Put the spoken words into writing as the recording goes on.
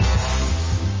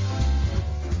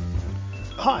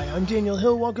Hi, I'm Daniel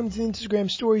Hill. Welcome to the Instagram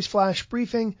Stories Flash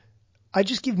Briefing. I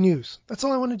just give news. That's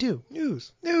all I want to do.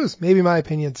 News. Maybe my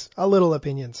opinions. A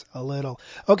little.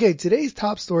 Okay, today's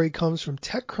top story comes from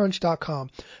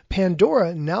TechCrunch.com.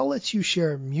 Pandora now lets you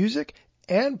share music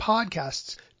and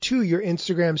podcasts to your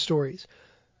Instagram stories.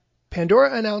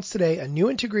 Pandora announced today a new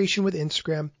integration with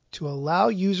Instagram to allow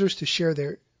users to share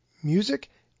their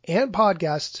music and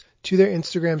podcasts to their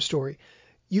Instagram story.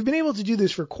 You've been able to do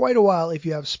this for quite a while if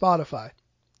you have Spotify.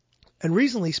 And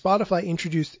recently, Spotify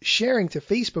introduced sharing to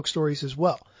Facebook stories as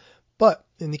well. But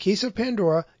in the case of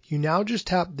Pandora, you now just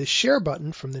tap the share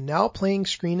button from the now playing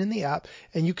screen in the app,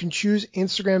 and you can choose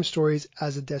Instagram stories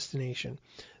as a destination.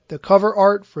 The cover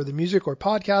art for the music or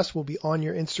podcast will be on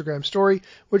your Instagram story,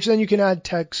 which then you can add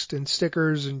text and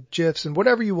stickers and GIFs and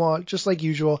whatever you want, just like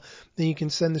usual. Then you can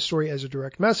send the story as a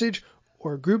direct message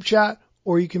or a group chat,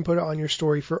 or you can put it on your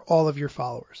story for all of your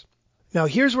followers. Now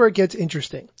here's where it gets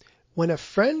interesting. When a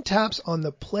friend taps on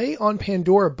the Play on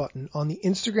Pandora button on the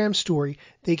Instagram story,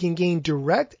 they can gain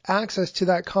direct access to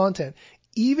that content,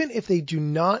 even if they do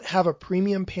not have a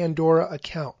premium Pandora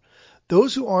account.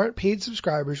 Those who aren't paid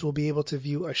subscribers will be able to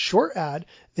view a short ad,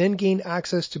 then gain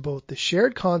access to both the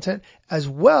shared content as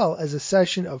well as a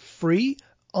session of free,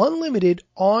 unlimited,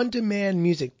 on-demand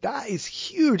music. That is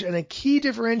huge and a key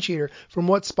differentiator from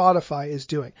what Spotify is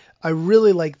doing. I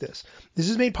really like this. This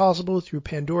is made possible through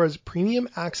Pandora's Premium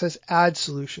Access Ad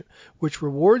solution, which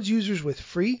rewards users with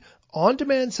free,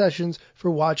 on-demand sessions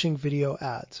for watching video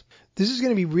ads. This is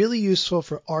going to be really useful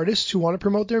for artists who want to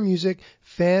promote their music,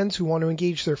 fans who want to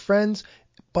engage their friends,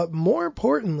 but more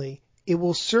importantly, it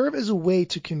will serve as a way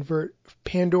to convert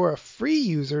Pandora free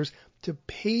users to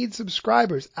paid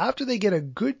subscribers after they get a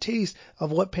good taste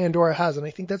of what Pandora has. And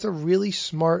I think that's a really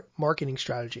smart marketing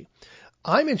strategy.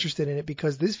 I'm interested in it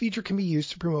because this feature can be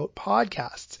used to promote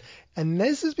podcasts. And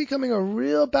this is becoming a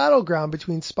real battleground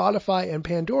between Spotify and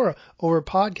Pandora over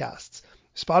podcasts.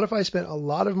 Spotify spent a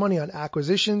lot of money on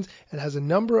acquisitions and has a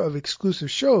number of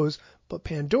exclusive shows, but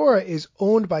Pandora is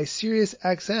owned by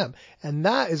SiriusXM, and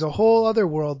that is a whole other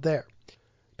world there.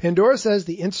 Pandora says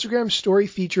the Instagram story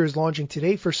feature is launching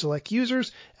today for select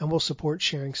users and will support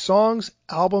sharing songs,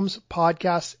 albums,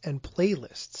 podcasts, and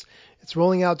playlists. It's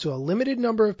rolling out to a limited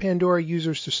number of Pandora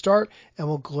users to start and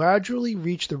will gradually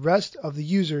reach the rest of the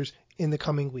users in the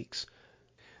coming weeks.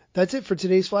 That's it for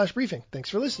today's Flash Briefing. Thanks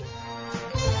for listening.